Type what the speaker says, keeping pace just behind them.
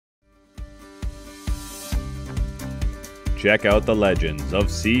check out the legends of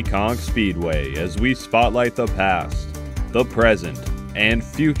Seekonk Speedway as we spotlight the past, the present, and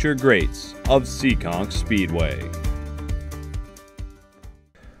future greats of Seekonk Speedway.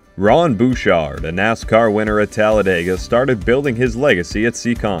 Ron Bouchard, a NASCAR winner at Talladega, started building his legacy at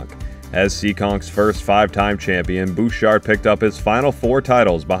Seekonk. As Seekonk's first 5-time champion, Bouchard picked up his final 4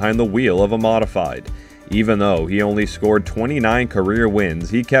 titles behind the wheel of a modified. Even though he only scored 29 career wins,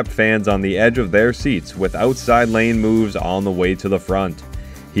 he kept fans on the edge of their seats with outside lane moves on the way to the front.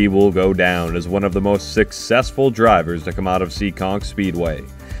 He will go down as one of the most successful drivers to come out of Seekonk Speedway.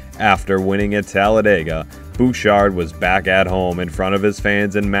 After winning at Talladega, Bouchard was back at home in front of his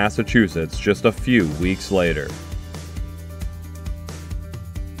fans in Massachusetts just a few weeks later.